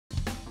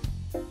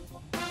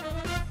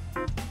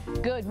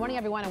Good morning,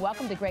 everyone, and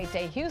welcome to Great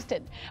Day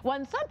Houston.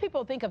 When some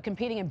people think of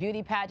competing in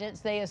beauty pageants,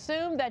 they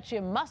assume that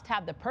you must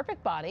have the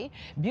perfect body,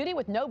 beauty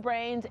with no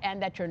brains,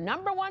 and that your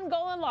 #1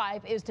 goal in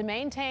life is to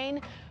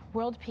maintain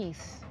world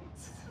peace.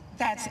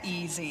 That's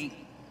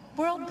easy.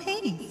 World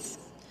peace.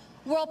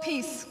 World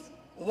peace.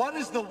 What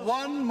is the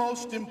one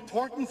most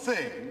important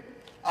thing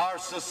our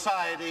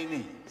society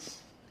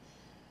needs?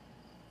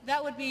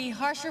 That would be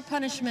harsher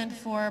punishment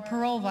for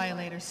parole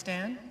violators,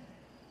 Stan.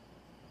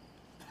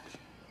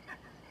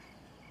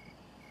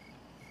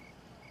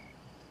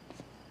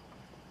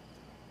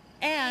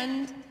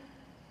 And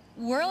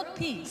world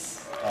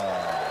peace.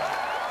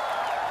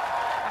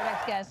 Our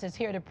next guest is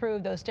here to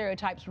prove those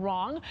stereotypes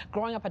wrong.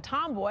 Growing up a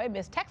tomboy,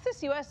 Miss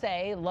Texas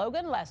USA,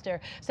 Logan Lester,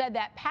 said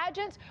that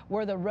pageants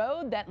were the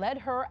road that led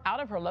her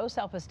out of her low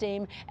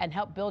self-esteem and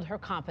helped build her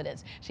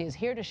confidence. She is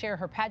here to share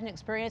her pageant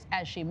experience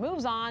as she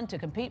moves on to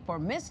compete for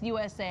Miss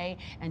USA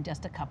in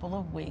just a couple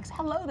of weeks.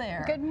 Hello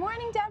there. Good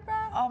morning,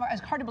 Deborah. Oh,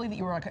 it's hard to believe that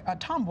you were a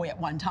tomboy at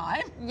one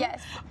time.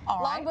 Yes.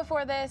 Long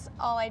before this,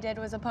 all I did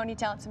was a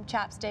ponytail and some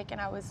chapstick,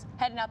 and I was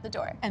heading out the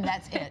door. And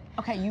that's it.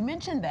 Okay, you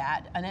mentioned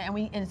that, and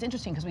it's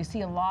interesting because we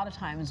see a lot of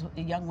times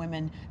young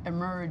women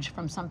emerge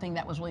from something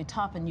that was really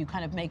tough, and you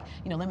kind of make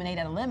lemonade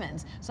out of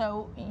lemons.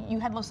 So you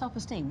had low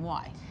self-esteem.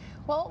 Why?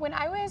 Well, when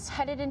I was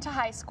headed into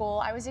high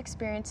school, I was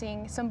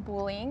experiencing some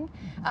bullying,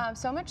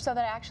 so much so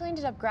that I actually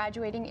ended up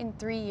graduating in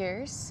 3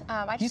 years.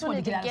 I just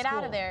wanted to get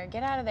out of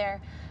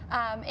there.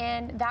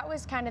 And that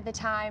was kind of the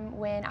time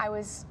when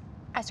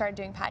I started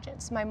doing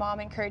pageants. My mom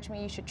encouraged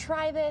me, you should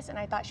try this, and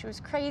I thought she was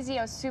crazy.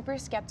 I was super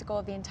skeptical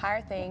of the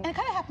entire thing. And it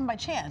kind of happened by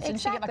chance. Didn't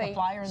she get like a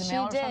flyer in the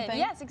mail or something? She did,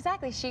 yes,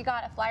 exactly. She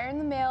got a flyer in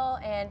the mail,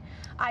 and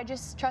I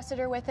just trusted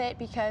her with it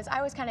because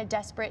I was kind of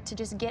desperate to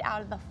just get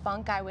out of the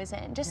funk I was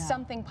in, just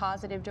something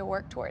positive to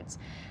work towards.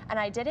 And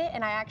I did it,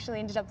 and I actually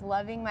ended up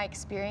loving my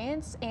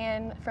experience,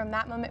 and from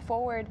that moment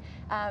forward,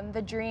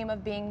 the dream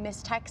of being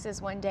Miss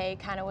Texas one day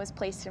kind of was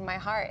placed in my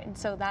heart, and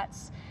so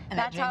that's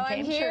how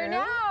I'm here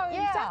now.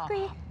 Yeah.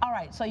 Exactly. All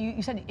right, so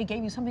you said it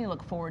gave you something to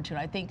look forward to.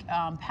 And I think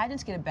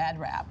pageants get a bad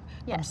rap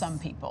from some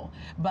people.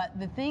 But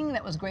the thing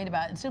that was great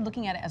about it, instead of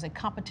looking at it as a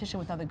competition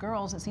with other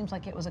girls, it seems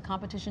like it was a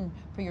competition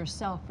for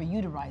yourself, for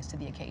you to rise to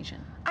the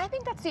occasion. I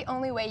think that's the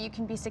only way you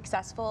can be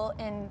successful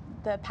in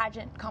the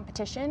pageant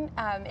competition,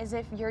 is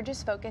if you're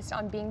just focused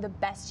on being the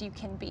best you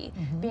can be,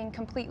 being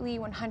completely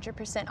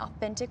 100%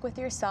 authentic with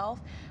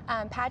yourself.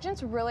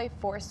 Pageants really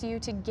force you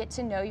to get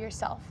to know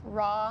yourself,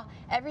 raw,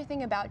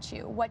 everything about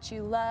you, what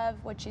you love,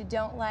 what you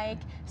don't like.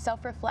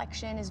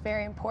 Self-reflection is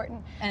very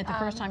important. And at the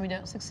first time you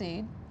don't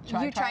succeed,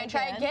 try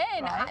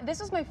again. Right? This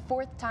was my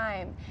 4th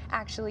time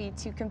actually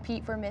to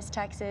compete for Miss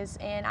Texas,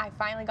 and I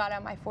finally got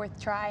on my 4th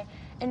try.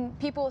 And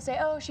people will say,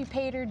 oh, she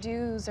paid her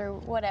dues or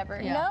whatever.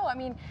 Yeah. No, I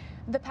mean,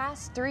 the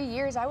past 3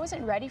 years I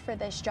wasn't ready for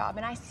this job,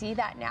 and I see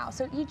that now.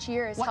 So each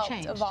year has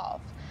helped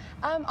evolve.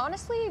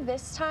 Honestly,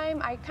 this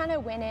time I kind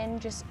of went in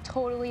just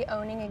totally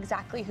owning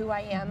exactly who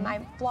I am, my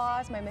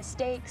flaws, my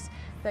mistakes,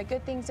 the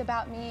good things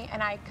about me,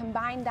 and I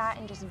combined that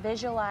and just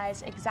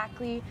visualized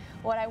exactly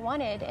what I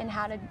wanted and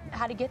how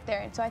to get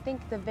there. And so I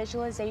think the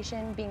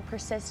visualization, being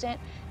persistent,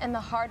 and the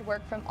hard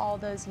work from all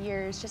those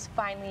years just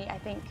finally, I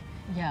think,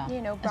 brought me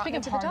to the top. Speaking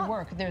of hard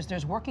work,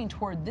 there's working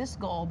toward this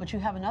goal, but you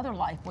have another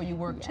life where you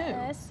work too.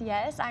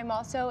 Yes. I'm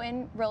also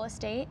in real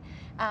estate,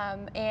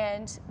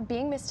 and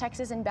being Miss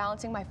Texas and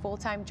balancing my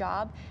full-time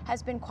job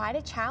has been quite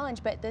a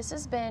challenge, but this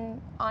has been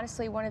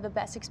honestly one of the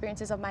best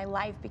experiences of my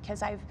life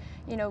because I've,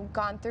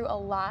 gone through a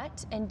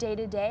lot, and day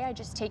to day, I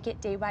just take it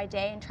day by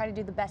day and try to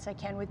do the best I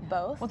can with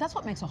both. Well, that's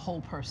what makes a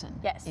whole person.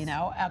 Yes.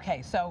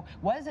 Okay, so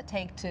what does it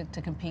take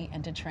to compete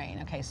and to train?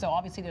 Okay, so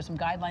obviously there's some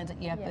guidelines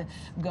that you have to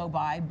go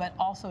by, but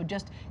also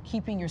just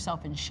keeping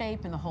yourself in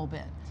shape and the whole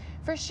bit.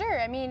 For sure.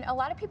 I mean, a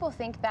lot of people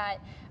think that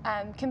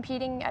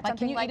competing at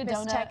something like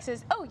Miss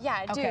Texas. Oh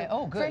yeah, I do. Okay.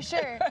 Oh, good. For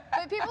sure.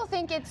 But people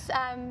think it's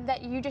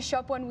that you just show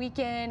up one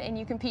weekend and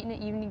you compete in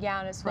an evening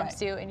gown and a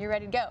swimsuit and you're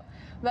ready to go.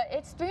 But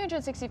it's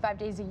 365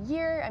 days a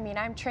year. I mean,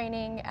 I'm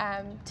training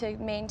to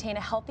maintain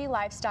a healthy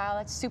lifestyle.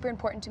 That's super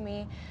important to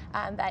me.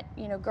 That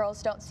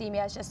girls don't see me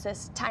as just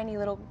this tiny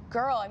little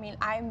girl. I mean,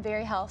 I'm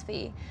very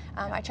healthy.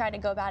 I try to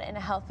go about it in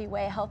a healthy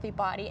way, a healthy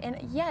body. And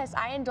yes,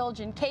 I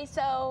indulge in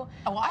queso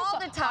all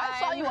the time. I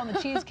saw you on the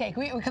cheesecake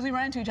because we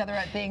run into each other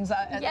at things.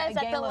 At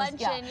the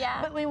luncheon,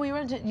 But we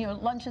run into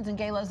luncheons and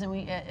galas,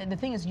 and the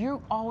thing is,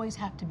 you always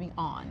have to be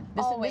on.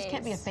 This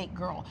can't be a fake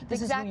girl.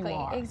 This is who you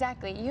are.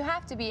 Exactly. You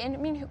have to be. And I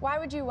mean, why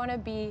would you want to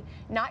be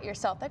not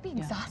yourself? That'd be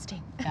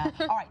exhausting. Yeah.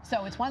 All right.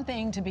 So it's one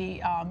thing to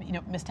be,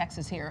 Miss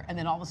Texas here, and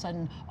then all of a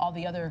sudden, all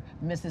the other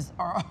misses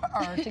are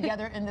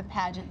together in the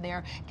pageant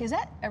there. Is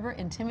that ever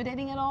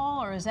intimidating at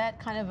all, or is that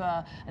kind of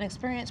an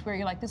experience where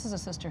you're like, this is a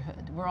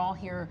sisterhood? We're all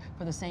here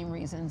for the same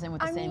reasons and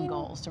with the same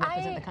goals to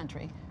represent the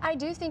country. I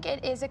do think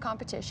it is a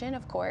competition,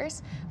 of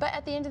course, but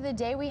at the end of the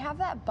day, we have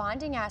that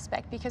bonding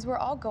aspect because we're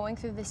all going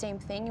through the same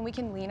thing and we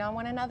can lean on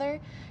one another.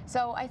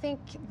 So I think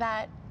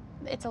that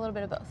it's a little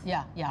bit of both.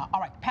 Yeah, yeah. All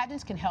right.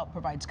 Pageants can help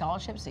provide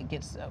scholarships. It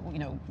gets, you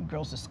know,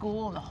 girls to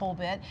school and the whole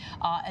bit.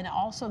 And it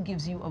also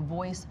gives you a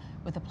voice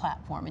with a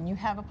platform. And you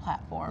have a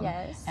platform.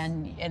 Yes.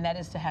 And that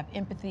is to have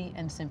empathy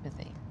and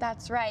sympathy.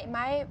 That's right.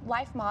 My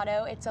life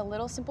motto, it's a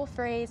little simple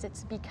phrase.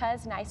 It's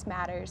because nice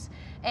matters.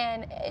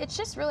 And it's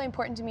just really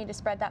important to me to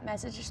spread that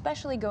message,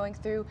 especially going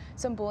through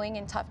some bullying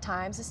and tough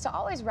times, is to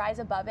always rise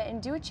above it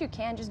and do what you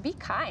can. Just be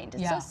kind.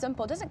 It's so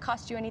simple. It doesn't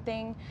cost you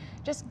anything.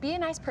 Just be a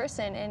nice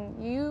person,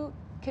 and you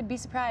could be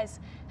surprised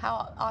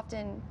how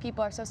often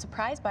people are so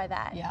surprised by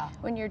that. Yeah.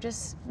 When you're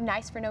just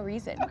nice for no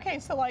reason. Okay,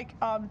 so like,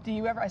 do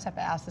you ever? I just have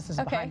to ask. This is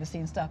behind the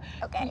scenes stuff.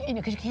 Okay. You know,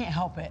 because you can't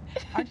help it.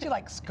 Aren't you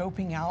like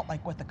scoping out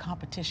like what the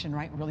competition,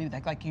 right? Really,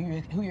 like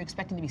who you're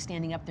expecting to be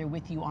standing up there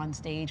with you on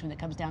stage when it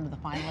comes down to the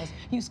finalists?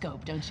 You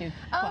scope, don't you?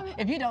 Well,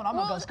 if you don't, I'm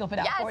gonna go scope it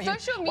out for you.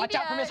 Social media. Watch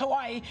out for Miss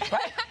Hawaii,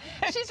 right?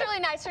 She's really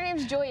nice. Her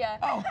name's Julia.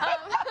 Oh.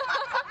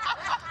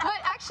 But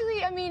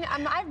actually, I mean,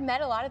 I've met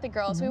a lot of the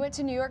girls. We went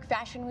to New York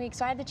Fashion Week,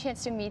 so I had the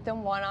chance to meet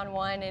them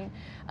one-on-one, and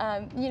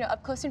you know,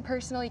 up close and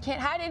personal. You can't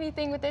hide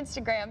anything with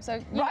Instagram, so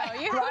you know,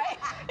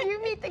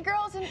 you meet the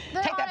girls, and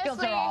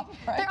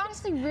they're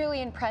honestly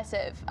really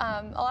impressive.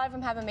 A lot of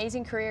them have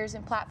amazing careers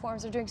and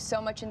platforms. They're doing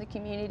so much in the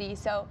community.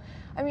 So,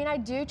 I mean, I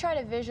do try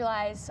to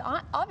visualize.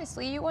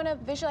 Obviously, you want to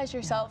visualize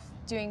yourself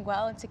doing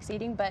well and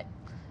succeeding, but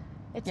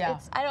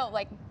I don't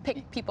like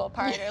pick people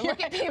apart or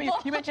look at people.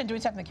 You mentioned doing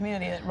stuff in the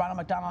community at Ronald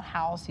McDonald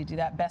House. You do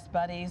that. Best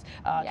Buddies,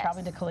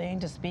 traveling to Killeen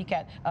to speak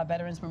at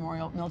Veterans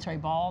Memorial Military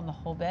Ball and the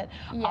whole bit.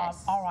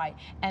 Yes. All right.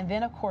 And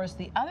then, of course,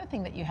 the other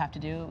thing that you have to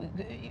do,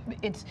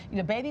 it's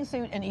bathing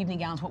suit and evening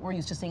gowns, what we're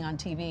used to seeing on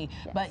TV.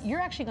 Yes. But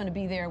you're actually going to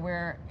be there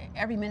where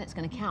every minute's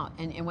going to count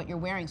in what you're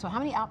wearing. So how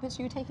many outfits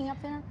are you taking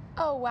up there?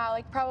 Oh, wow.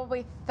 Like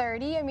probably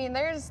 30. I mean,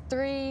 there's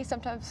 3,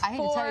 sometimes 4 I hate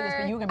to tell you this,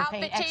 but you're going to be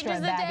paying extra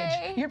in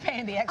baggage. You're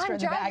paying the extra in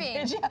the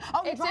baggage.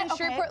 Oh, it's in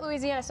Shreveport,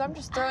 Louisiana, so I'm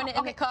just throwing it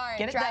in the car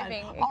and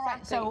driving. All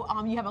right, so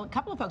you have a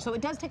couple of folks, so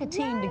it does take a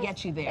team to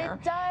get you there.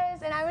 It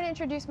does, and I would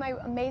introduce my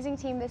amazing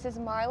team. This is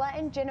Marla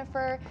and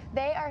Jennifer.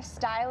 They are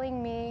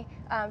styling me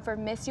for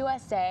Miss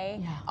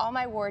USA, all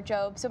my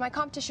wardrobe. So my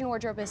competition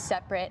wardrobe is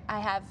separate. I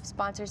have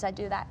sponsors that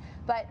do that.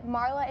 But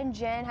Marla and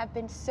Jen have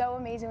been so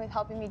amazing with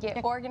helping me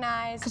get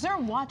organized. Because they're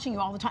watching you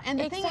all the time. And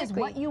the thing is,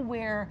 what you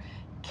wear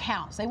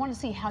counts. They want to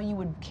see how you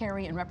would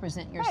carry and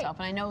represent yourself.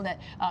 And I know that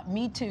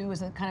Me Too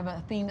is a kind of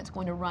a theme that's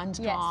going to run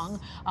strong.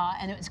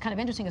 And it's kind of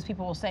interesting as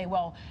people will say,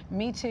 well,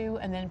 Me Too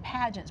and then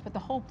pageants. But the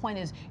whole point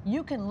is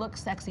you can look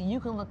sexy,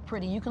 you can look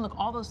pretty, you can look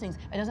all those things.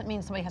 It doesn't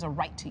mean somebody has a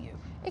right to you.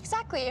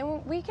 Exactly.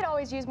 And we could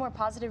always use more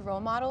positive role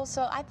models.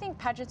 So I think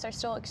pageants are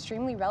still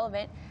extremely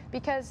relevant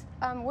because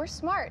we're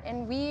smart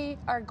and we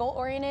are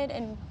goal-oriented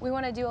and we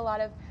want to do a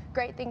lot of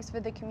great things for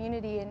the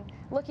community, and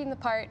looking the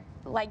part,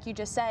 like you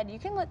just said, you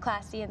can look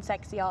classy and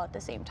sexy all at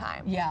the same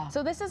time. Yeah.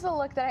 So this is the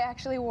look that I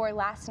actually wore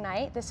last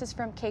night. This is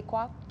from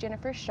Cakewalk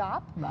Jennifer's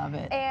shop. Love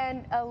it.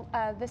 And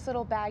this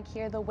little bag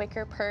here, the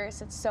wicker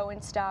purse, it's so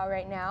in style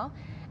right now.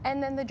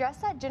 And then the dress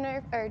that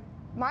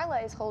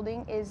Marla is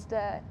holding is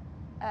the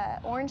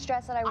orange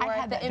dress that I wore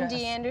at the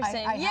MD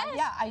Anderson.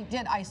 Yeah, I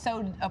did. I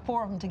sewed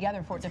 4 of them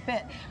together for it to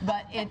fit,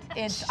 but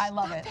I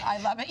love it. I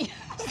love it.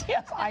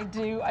 Yes, I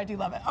do. I do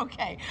love it.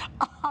 Okay.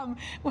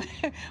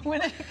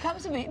 When it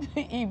comes to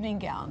the evening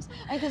gowns,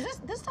 because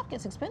this stuff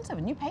gets expensive,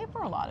 and you pay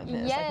for a lot of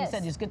this. Yes. Like you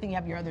said, it's a good thing you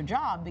have your other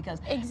job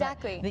because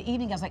the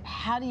evening gowns. Like,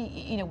 how do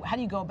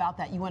you go about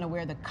that? You want to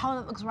wear the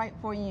color that looks right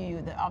for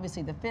you.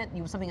 Obviously the fit. You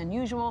want something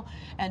unusual,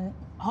 and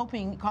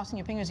crossing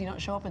your fingers you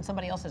don't show up and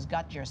somebody else has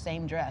got your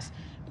same dress.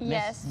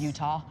 Yes. Miss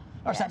Utah.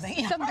 Or something.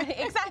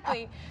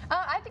 Exactly.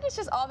 I think it's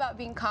just all about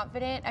being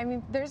confident. I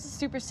mean, there's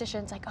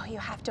superstitions like, oh, you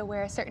have to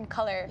wear a certain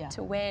color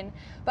to win.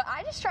 But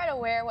I just try to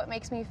wear what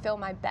makes me feel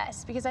my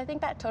best, because I think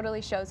that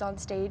totally shows on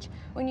stage.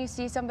 When you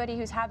see somebody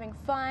who's having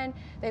fun,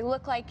 they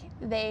look like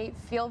they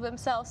feel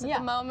themselves at the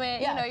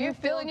moment. You know, you're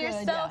feeling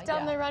yourself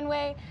down the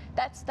runway.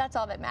 That's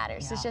all that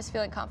matters. It's just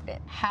feeling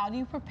confident. How do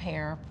you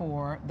prepare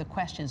for the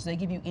questions? Do they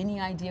give you any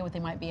idea what they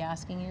might be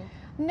asking you?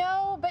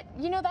 No, but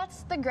you know,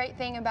 that's the great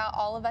thing about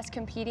all of us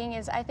competing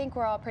is I think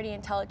we're all pretty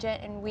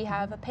intelligent and we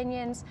have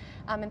opinions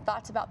and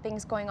thoughts about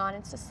things going on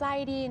in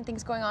society and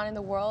things going on in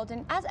the world,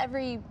 and as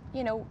every,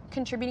 you know,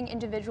 contributing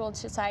individual in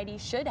society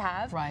should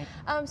have. Right.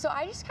 So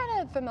I just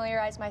kind of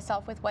familiarize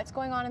myself with what's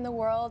going on in the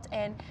world,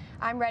 and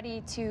I'm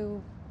ready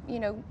to, you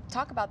know,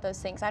 talk about those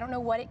things. I don't know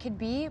what it could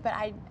be, but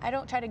I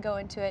don't try to go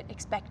into it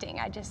expecting.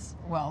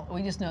 Well,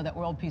 we just know that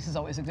world peace is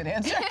always a good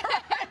answer.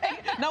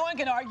 No one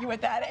can argue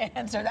with that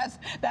answer.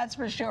 That's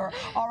for sure.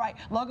 All right,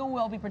 Logan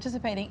will be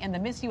participating in the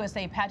Miss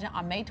USA pageant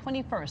on May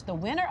 21st. The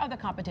winner of the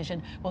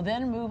competition will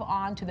then move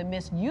on to the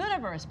Miss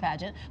Universe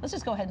pageant. Let's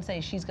just go ahead and say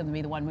she's going to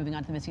be the one moving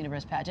on to the Miss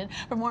Universe pageant.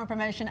 For more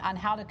information on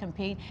how to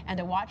compete and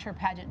to watch her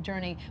pageant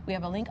journey, we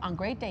have a link on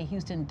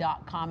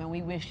greatdayhouston.com, and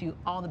we wish you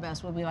all the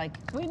best. We'll be like,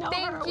 we know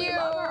her, we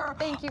love her.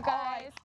 Thank you, guys.